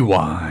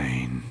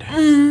rewind.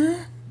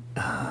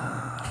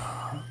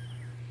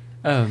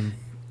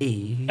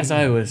 As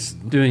I was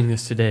doing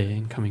this today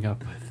and coming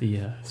up with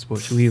the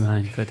sports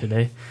rewind for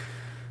today,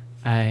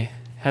 I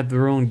had the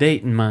wrong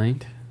date in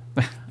mind.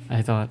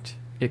 I thought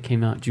it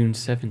came out June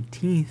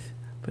 17th,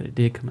 but it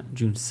did come out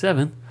June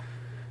 7th.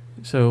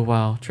 So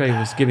while Trey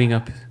was giving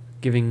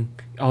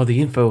all the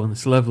info on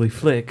this lovely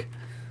flick,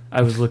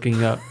 I was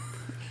looking up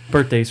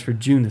birthdays for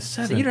June the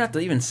 7th. So you don't have to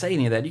even say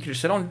any of that. You could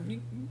just sit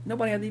on.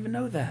 Nobody had to even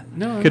know that.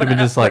 No, could have been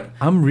just like,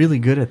 I'm really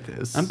good at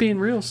this. I'm being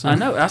real, son. I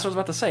know. That's what I was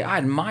about to say. I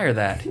admire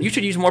that. You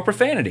should use more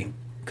profanity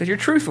because you're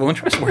truthful and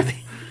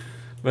trustworthy.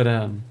 But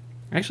I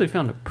actually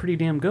found a pretty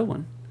damn good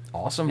one.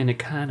 Awesome. And it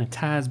kind of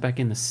ties back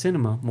into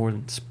cinema more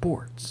than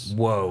sports.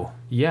 Whoa.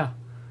 Yeah.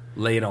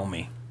 Lay it on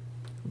me.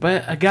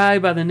 But a guy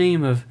by the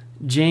name of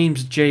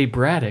James J.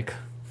 Braddock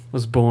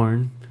was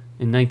born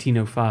in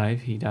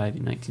 1905. He died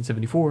in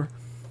 1974.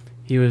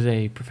 He was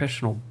a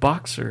professional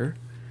boxer.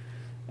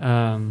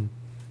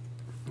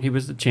 He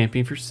was the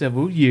champion for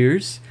several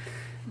years.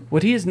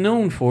 What he is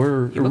known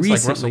for He looks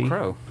recently... like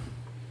Russell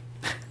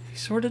Crowe. He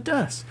sort of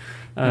does.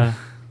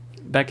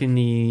 Back in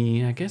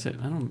the,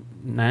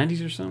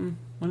 90s or something.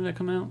 When did that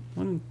come out?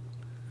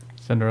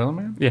 Cinderella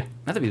Man? Yeah.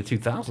 That'd be the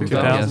 2000s. 2000s.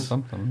 Yeah,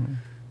 something.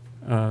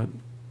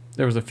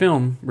 There was a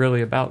film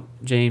really about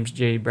James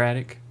J.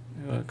 Braddock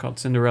called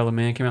Cinderella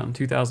Man. Came out in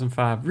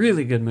 2005.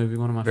 Really good movie.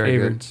 One of my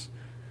favorites.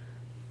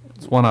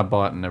 It's one I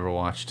bought and never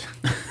watched.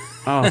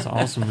 Oh, it's an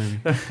awesome movie.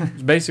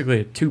 It's basically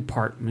a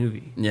 2-part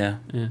movie. Yeah.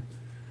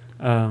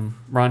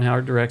 Ron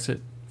Howard directs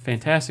it.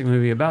 Fantastic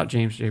movie about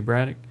James J.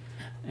 Braddock.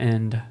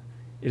 And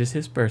it is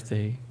his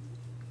birthday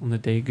on the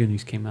day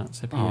Goonies came out,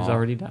 except he has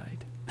already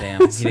died.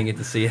 Damn, he didn't get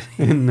to see it.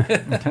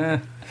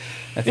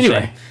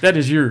 Anyway, that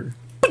is your...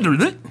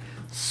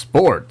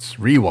 Sports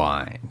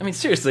rewind. I mean,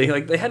 seriously,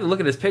 like they had to look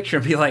at his picture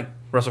and be like,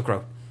 Russell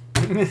Crowe.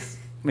 I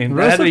mean,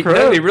 Russell that'd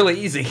Crowe. be really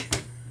easy.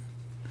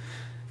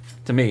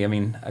 To me, I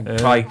mean,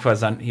 probably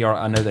because I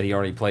know that he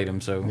already played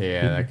him, so...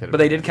 Yeah, that could have But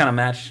they did kind of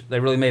match. They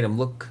really made him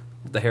look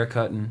with the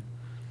haircut and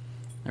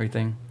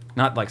everything.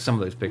 Not like some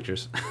of those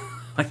pictures.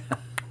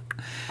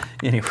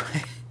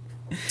 Anyway,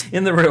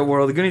 in the real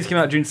world, the Goonies came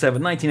out June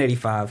 7,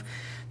 1985.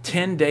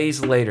 10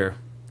 days later,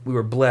 we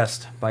were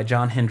blessed by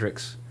John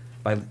Hendricks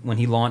when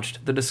he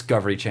launched the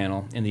Discovery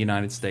Channel in the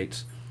United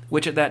States,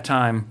 which at that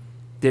time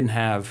didn't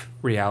have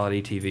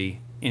reality TV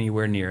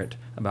anywhere near it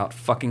about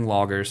fucking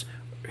loggers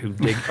who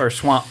dig or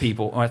swamp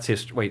people. Oh, that's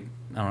history. Wait,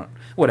 I don't know.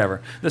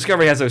 Whatever.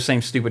 Discovery has those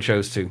same stupid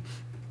shows too.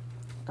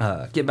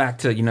 Get back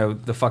to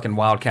the fucking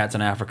wildcats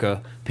in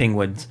Africa,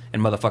 penguins,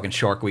 and motherfucking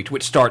Shark Week,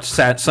 which starts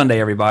Sunday.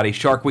 Everybody,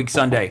 Shark Week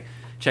Sunday.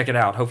 Check it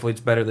out. Hopefully,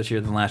 it's better this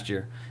year than last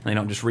year, and they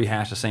don't just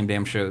rehash the same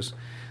damn shows.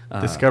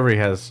 Discovery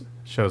has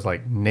shows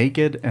like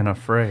Naked and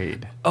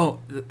Afraid. Oh,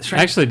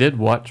 I actually did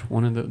watch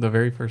one of the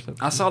very first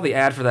episodes. I saw the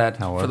ad for that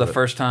How for was the it?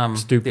 first time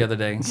the other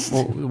day.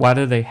 Well, why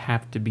do they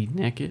have to be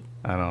naked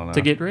I don't know.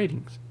 to get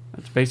ratings?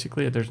 That's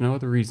basically it. There's no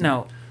other reason.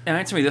 Now,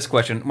 answer me this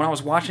question: when I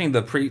was watching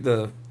the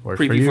Works for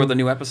preview you? for the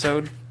new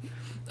episode,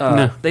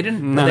 No. they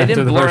didn't Not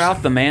after the blur first-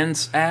 out the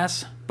man's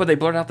ass, but they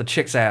blurred out the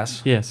chick's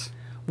ass. Yes.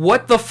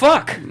 What the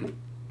fuck?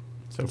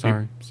 So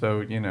Sorry.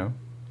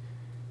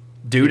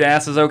 Dude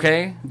ass is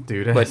okay,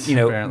 Dude but ass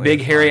apparently big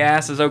is hairy fine.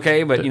 ass is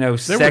okay, but There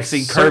sexy,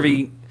 were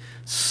curvy,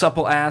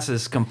 supple ass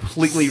is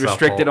completely Supple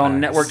restricted on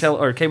ass. network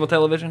or cable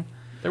television.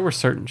 There were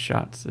certain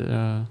shots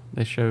that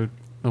they showed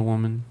the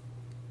woman,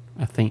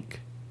 I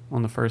think,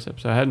 on the first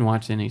episode. I hadn't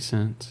watched any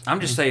since. I'm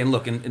just saying,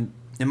 look, in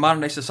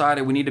modern day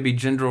society, we need to be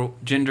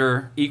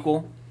gender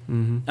equal.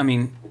 Mm-hmm. I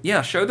mean,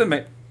 yeah, show them.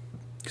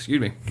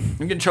 Excuse me,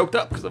 I'm getting choked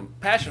up because I'm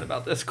passionate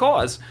about this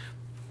cause.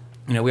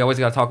 We always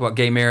got to talk about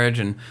gay marriage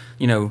and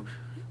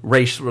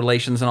race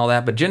relations and all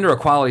that, but gender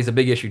equality is a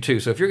big issue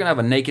too. So if you're gonna have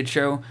a naked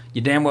show,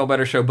 you damn well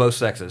better show both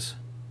sexes.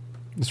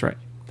 That's right.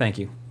 Thank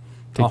you.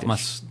 off my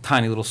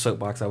tiny little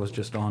soapbox I was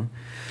just on.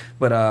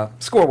 But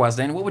score-wise,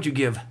 Daniel, what would you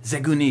give The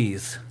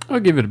Goonies? I'll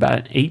give it about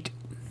an 8.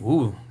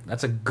 Ooh,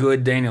 that's a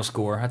good Daniel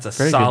score. That's a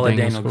Very good solid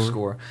Daniel Daniel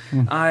score.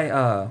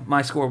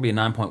 My score will be a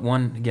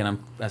 9.1.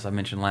 Again, as I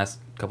mentioned last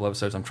couple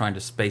episodes, I'm trying to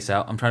space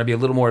out. I'm trying to be a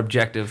little more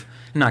objective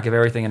and not give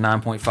everything a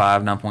 9.5,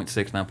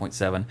 9.6,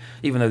 9.7,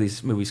 even though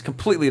these movies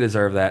completely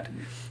deserve that.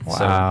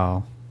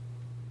 Wow.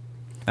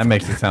 That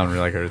makes it sound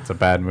like it's a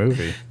bad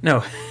movie.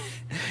 No,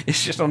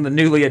 it's just on the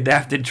newly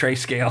adapted Trey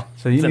scale.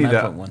 So you need to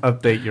 9.1.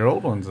 update your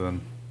old ones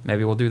then.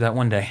 Maybe we'll do that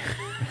one day.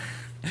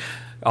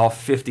 All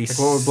 50. Like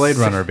what would Blade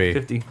Runner be?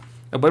 50.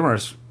 Blade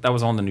Runner's, that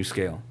was on the new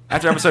scale.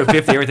 After episode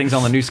 50, everything's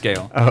on the new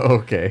scale. Oh,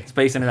 okay.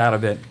 Spacing it out a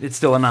bit. It's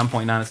still a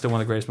 9.9. It's still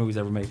one of the greatest movies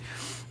ever made.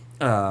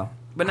 But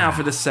now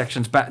for this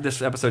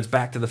episode's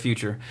Back to the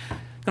Future. I'm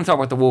going to talk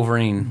about the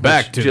Wolverine.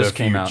 Back to just the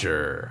came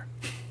future.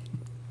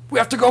 We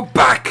have to go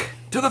back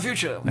to the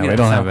future. No, we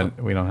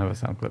don't have a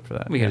sound clip for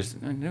that. We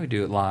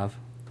do it live.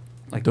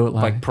 Do it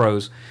live. Like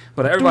pros.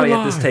 But everybody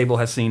at this table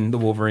has seen the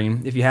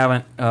Wolverine. If you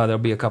haven't, there'll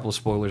be a couple of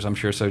spoilers, I'm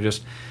sure. So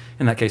just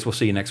in that case, we'll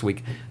see you next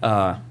week.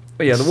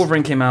 But yeah, the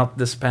Wolverine came out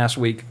this past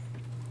week.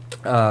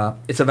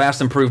 It's a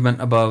vast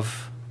improvement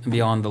above and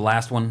beyond the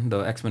last one, the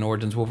X-Men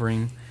Origins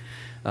Wolverine.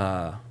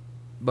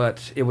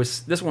 But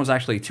this one was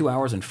actually 2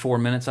 hours and 4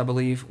 minutes, I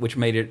believe, which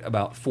made it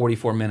about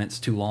 44 minutes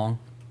too long.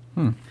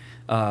 And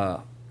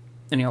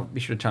be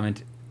sure to chime in.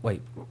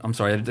 Wait, I'm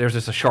sorry. There's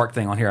just a shark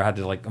thing on here I had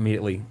to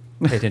immediately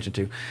pay attention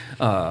to. Which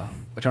I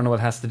don't know what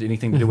has to do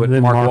anything to do with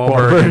Mark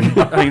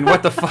Wahlberg. I mean,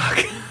 what the fuck?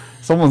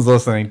 Someone's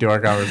listening to our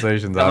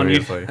conversations,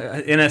 obviously.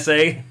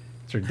 NSA?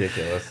 It's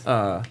ridiculous.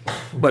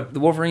 But the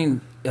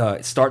Wolverine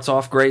starts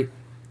off great.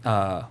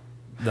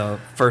 The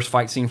first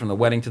fight scene from the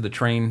wedding to the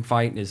train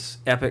fight is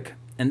epic.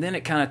 And then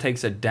it kind of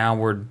takes a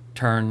downward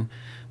turn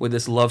with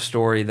this love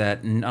story that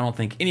I don't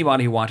think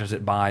anybody who watches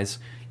it buys.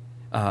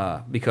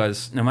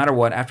 Because no matter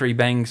what, after he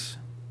bangs,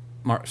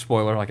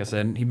 spoiler, like I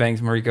said, he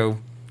bangs Mariko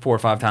 4 or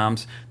 5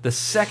 times. The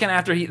second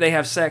after they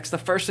have sex, the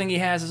first thing he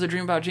has is a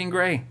dream about Jean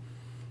Grey.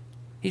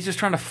 He's just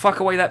trying to fuck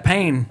away that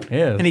pain,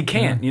 and he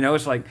can't. Yeah.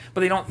 It's like,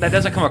 but that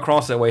doesn't come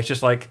across that way. It's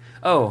just like,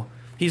 oh,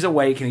 he's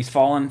awake and he's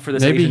fallen for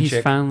this Asian chick. Maybe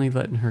he's finally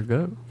letting her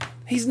go.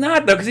 He's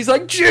not though, because he's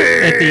like,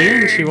 Jeez! At the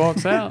end, she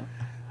walks out.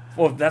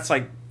 Well, that's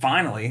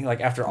finally,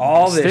 after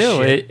all this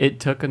shit. It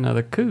took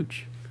another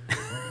cooch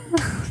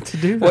to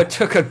do that. Well, it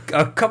took a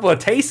couple of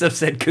tastes of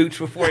said cooch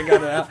before he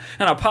got it out.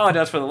 And I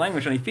apologize for the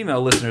language for any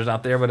female listeners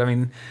out there, but I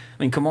mean,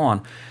 come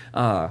on.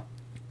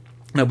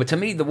 No, but to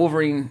me, the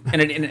Wolverine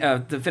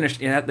the finish.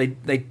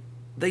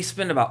 They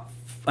spend about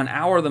an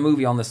hour of the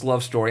movie on this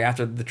love story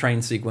after the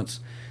train sequence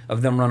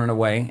of them running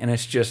away, and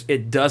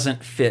it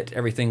doesn't fit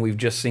everything we've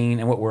just seen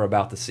and what we're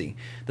about to see.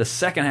 The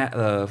second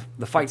half,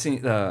 the fight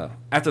scene,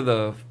 after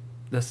the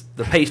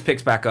pace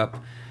picks back up,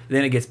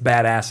 then it gets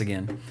badass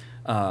again.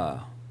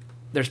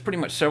 There's pretty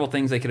much several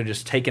things they could have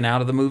just taken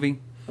out of the movie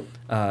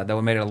that would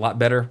have made it a lot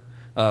better.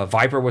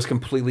 Viper was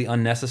completely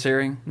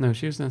unnecessary. No,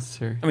 she was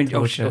necessary. I mean,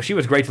 she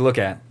was great to look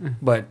at,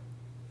 but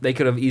they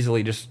could have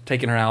easily just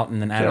taken her out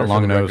and then added her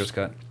to the director's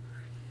cut.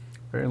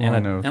 Very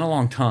long nose. And a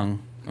long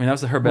tongue. I mean, that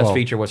was her best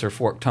feature was her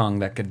forked tongue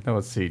that could... That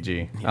was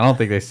CG. I don't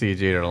think they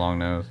CG'd her long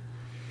nose.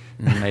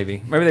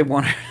 Maybe. Maybe they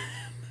want her...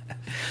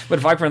 But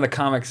Viper in the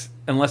comics,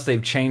 unless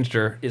they've changed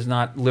her, is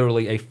not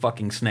literally a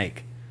fucking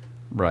snake.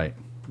 Right.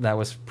 That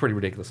was pretty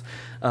ridiculous.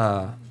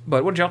 But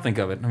what did y'all think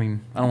of it? I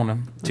mean, I don't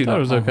want to... I thought it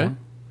was okay.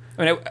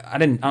 I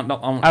mean,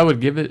 I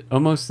would give it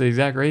almost the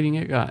exact rating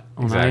it got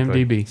on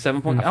IMDb.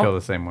 7 I feel the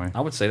same way.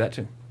 I would say that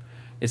too.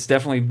 It's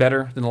definitely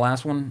better than the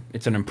last one.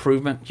 It's an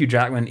improvement. Hugh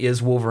Jackman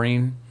is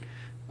Wolverine.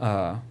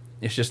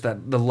 It's just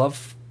that the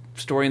love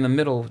story in the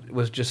middle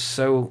was just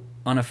so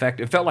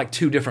ineffective. It felt like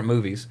 2 different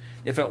movies.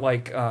 It felt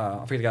like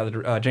I forget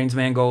the guy, James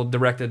Mangold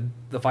directed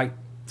the fight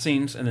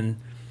scenes, and then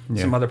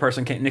some other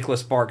person came,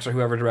 Nicholas Sparks or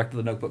whoever directed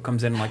The Notebook,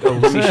 comes in and like, oh,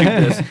 let me shoot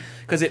this,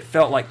 because it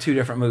felt like 2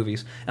 different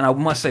movies. And I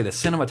must say, the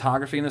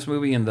cinematography in this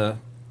movie and the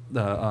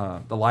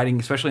lighting,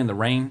 especially in the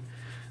rain,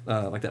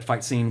 like that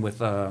fight scene with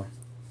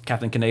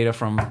Captain Kaneda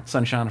from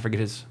Sunshine, I forget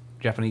his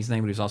Japanese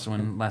name, but he's also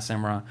in Last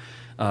Samurai.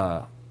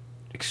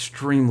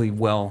 Extremely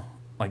well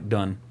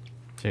done.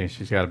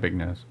 She's got a big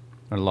nose.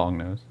 Or long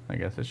nose, I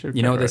guess it should be.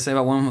 You know what they say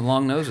about women with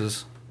long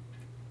noses?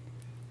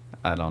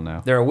 I don't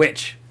know. They're a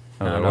witch.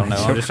 No, I don't know.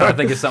 I'm just trying to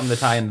think of something to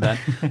tie into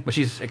that. But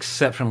she's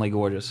exceptionally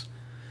gorgeous.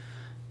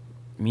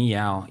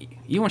 Meow.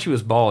 Even when she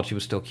was bald, she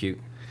was still cute.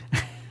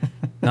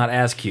 Not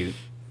as cute.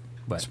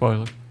 But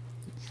Spoiler.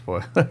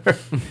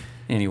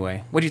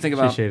 Anyway, what do you think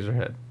about... She shaves her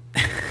head.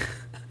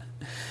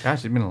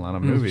 Gosh, she's been in a lot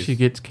of movies. She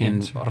gets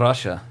cancer. In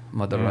Russia.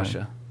 Mother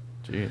Russia.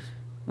 Jeez.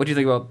 What do you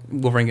think about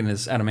Wolverine getting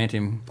his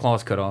adamantium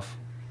claws cut off?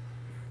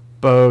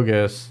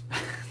 Bogus.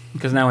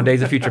 Because now in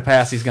Days of Future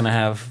Past, he's going to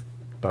have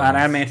an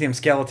adamantium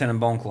skeleton and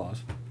bone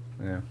claws.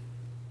 Yeah.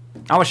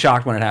 I was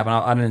shocked when it happened.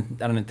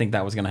 I didn't think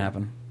that was going to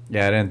happen.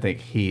 Yeah, I didn't think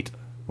heat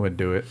would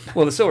do it.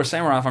 Well, the Silver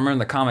Samurai, if I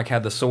remember, the comic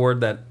had the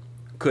sword that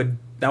could...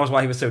 That was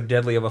why he was so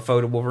deadly of a foe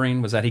to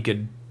Wolverine, was that he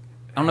could...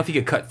 I don't know if he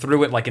could cut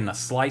through it in a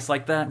slice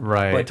like that.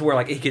 Right. But to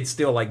where he could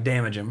still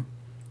damage him.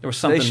 There was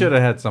something. They should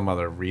have had some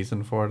other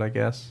reason for it, I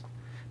guess.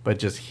 But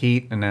just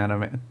heat and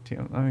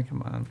adamantium. I mean,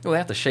 come on. Well, they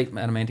have to shape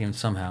adamantium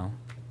somehow.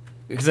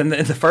 Because in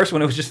the first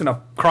one, it was just in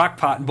a crock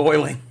pot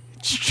boiling.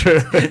 It's true.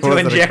 To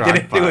inject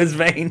it into his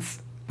veins.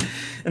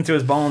 Into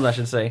his bones, I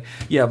should say.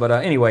 Yeah, but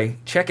anyway,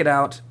 check it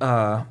out.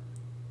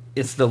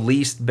 It's the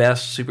least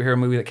best superhero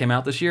movie that came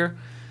out this year.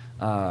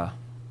 Of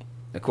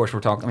course, we're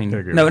talking. I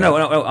mean,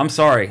 no. I'm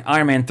sorry.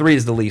 Iron Man 3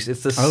 is the least.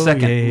 It's the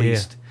second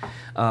least.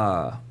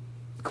 Of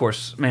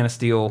course, Man of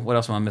Steel. What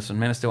else am I missing?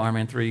 Man of Steel, Iron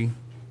Man 3.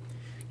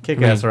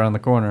 Kick-Ass around the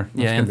corner.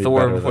 Yeah, and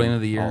Thor before the end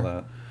of the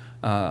year.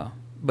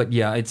 But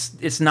yeah,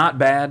 it's not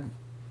bad.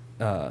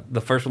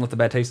 The first one left a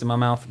bad taste in my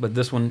mouth, but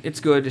this one, it's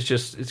good.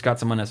 It's got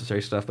some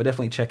unnecessary stuff, but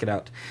definitely check it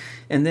out.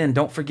 And then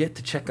don't forget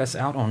to check us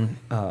out on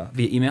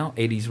via email,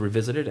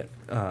 80srevisited at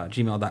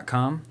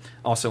gmail.com.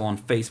 Also on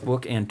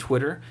Facebook and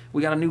Twitter.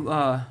 We got a new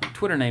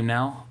Twitter name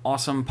now,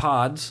 Awesome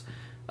Pods,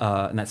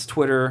 and that's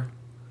Twitter,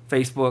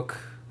 Facebook.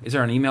 Is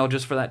there an email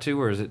just for that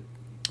too, or is it?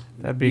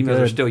 That'd be emails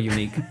good. Are still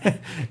unique.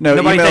 No,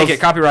 nobody emails, take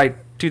it. Copyright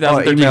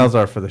 2013. Emails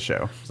are for the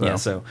show.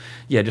 So.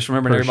 Just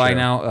remember everybody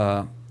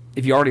now.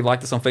 If you already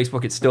liked us on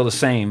Facebook, it's still the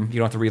same. You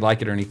don't have to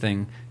re-like it or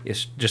anything.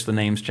 It's just the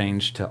name's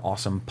changed to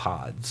Awesome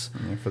Pods.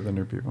 Yeah, for the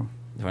new people.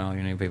 Well,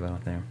 your new people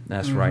out there.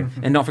 That's right.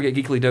 And don't forget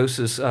Geekly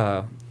Doses.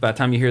 By the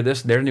time you hear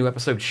this, their new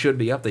episode should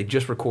be up. They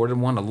just recorded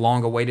one, a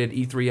long-awaited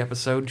E3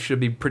 episode. Should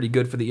be pretty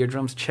good for the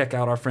eardrums. Check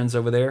out our friends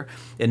over there.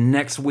 And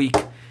next week,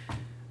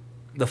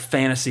 the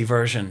fantasy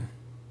version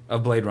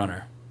of Blade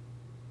Runner.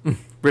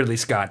 Ridley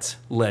Scott's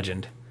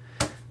legend.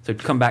 So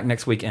come back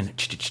next week and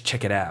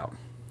check it out.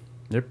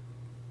 Yep.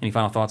 Any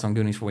final thoughts on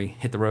Goonies before we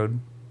hit the road?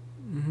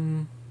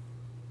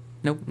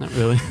 Nope. Not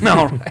really. No.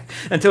 All right.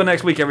 Until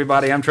next week,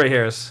 everybody, I'm Trey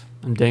Harris.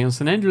 I'm Daniel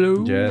San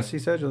Angelo. Jesse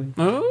Sedgley.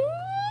 Oh,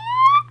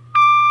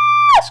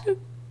 that's good.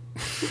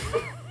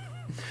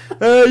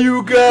 Hey,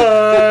 you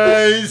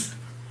guys!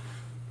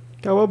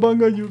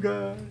 Cowabunga, you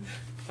guys.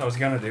 I was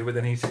going to do, but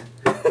then he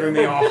threw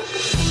me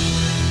off.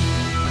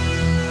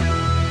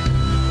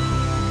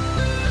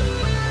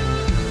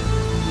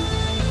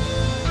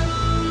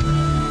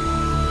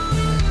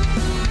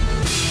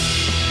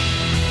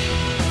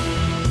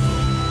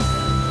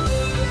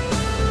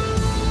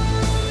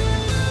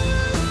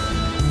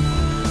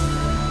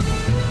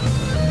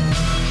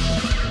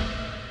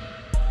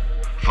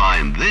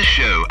 Find this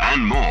show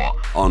and more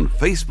on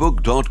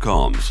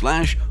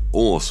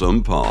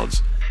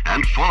Facebook.com/AwesomePods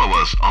and follow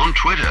us on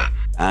Twitter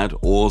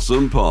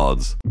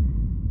 @AwesomePods.